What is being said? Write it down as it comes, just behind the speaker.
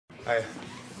Hey.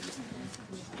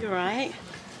 You all right?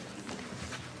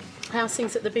 How's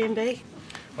things at the B&B?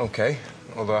 OK,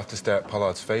 although I have to stare at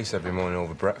Pollard's face every morning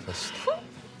over breakfast.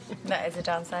 That is a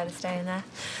downside of staying there.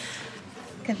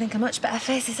 Can think of much better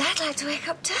faces I'd like to wake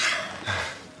up to.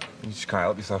 You just can't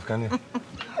help yourself, can you?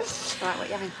 Right, what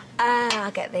you having?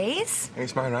 I'll get these.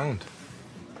 It's my round.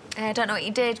 I don't know what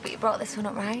you did, but you brought this one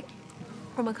up right.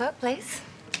 Rum and coke, please.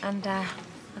 And I'll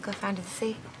go find you the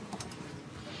seat.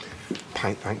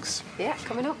 Pint, thanks. Yeah,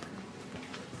 coming up.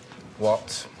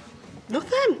 What?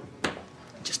 Nothing.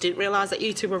 Just didn't realise that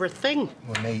you two were a thing.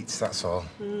 We're mates, that's all.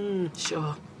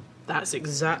 Sure. That's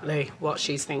exactly what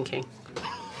she's thinking.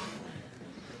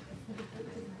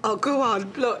 Oh, go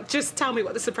on. Look, just tell me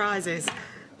what the surprise is.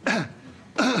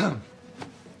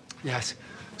 Yes.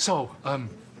 So,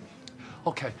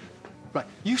 OK. Right,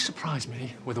 you surprised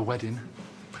me with a wedding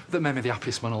that made me the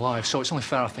happiest man alive, so it's only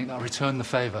fair, I think, that I return the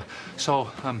favour.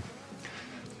 So,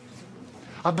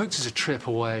 I booked us a trip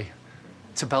away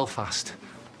to Belfast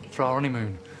for our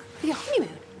honeymoon. For your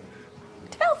honeymoon?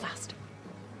 To Belfast?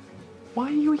 Why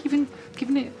are you even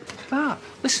giving it that?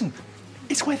 Listen,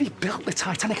 it's where they built the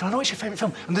Titanic, and I know it's your favourite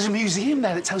film, and there's a museum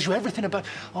there that tells you everything about...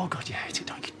 Oh, God, you hate it,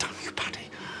 don't you? Damn you, Paddy.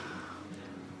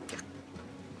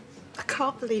 I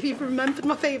can't believe you've remembered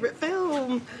my favourite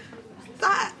film.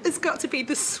 That has got to be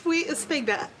the sweetest thing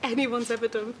that anyone's ever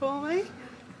done for me.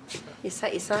 You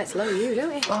set your sights low, you,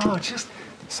 don't you? Oh, just...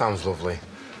 Sounds lovely.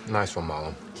 Nice one,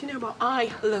 Marlon. Do you know what?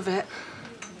 I love it.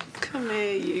 Come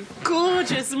here, you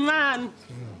gorgeous man.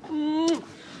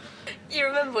 You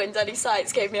remember when Danny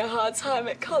Sykes gave me a hard time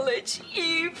at college?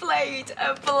 You played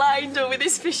a blinder with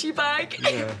his fishy bag.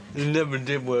 Yeah, it never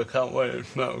did work out well. It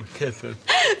smelled kiffin.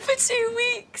 For 2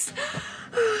 weeks.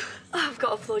 I've got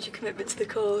to applaud your commitment to the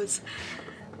cause.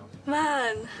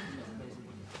 Man,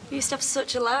 you used to have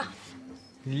such a laugh.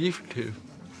 You used to.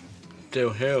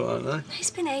 Still here, aren't they? It's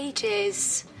been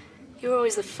ages. You're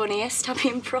always the funniest,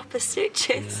 having proper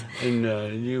stitches. Yeah.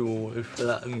 And you always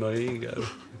flatten my ego.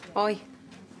 Oi,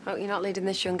 hope you're not leading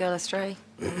this young girl astray.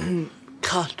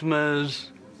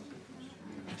 Customers.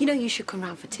 You know, you should come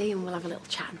round for tea and we'll have a little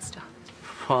chat and stuff.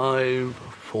 5,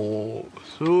 4,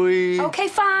 3. OK,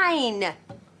 fine.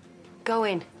 Go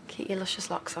in. Keep your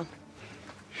luscious locks on.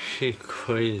 She's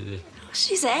crazy.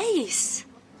 She's ace.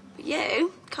 But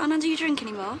you can't handle your drink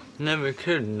anymore. Never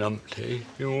could, numpty.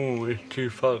 You're always too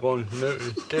far gone to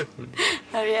notice difference.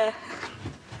 Oh, yeah.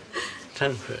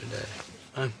 Thanks for the day.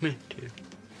 I missed you.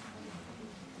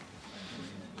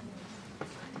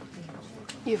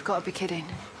 You've got to be kidding.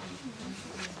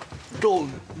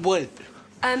 Don't wait.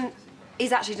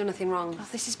 He's actually done nothing wrong. Oh,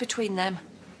 this is between them.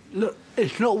 Look,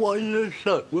 it's not what it looks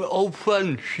like. We're old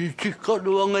friends. She's just got the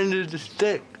wrong end of the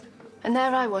stick. And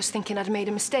there I was thinking I'd made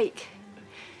a mistake.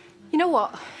 You know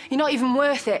what? You're not even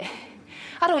worth it.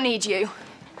 I don't need you.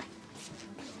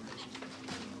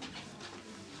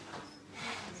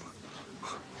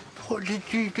 What did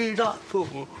you do that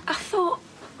for? I thought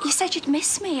you said you'd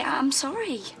miss me. I'm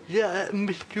sorry. Yeah, I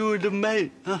missed you as a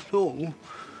mate, that's all.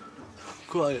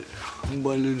 Great. I'm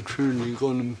well and truly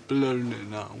gone and blown it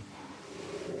now.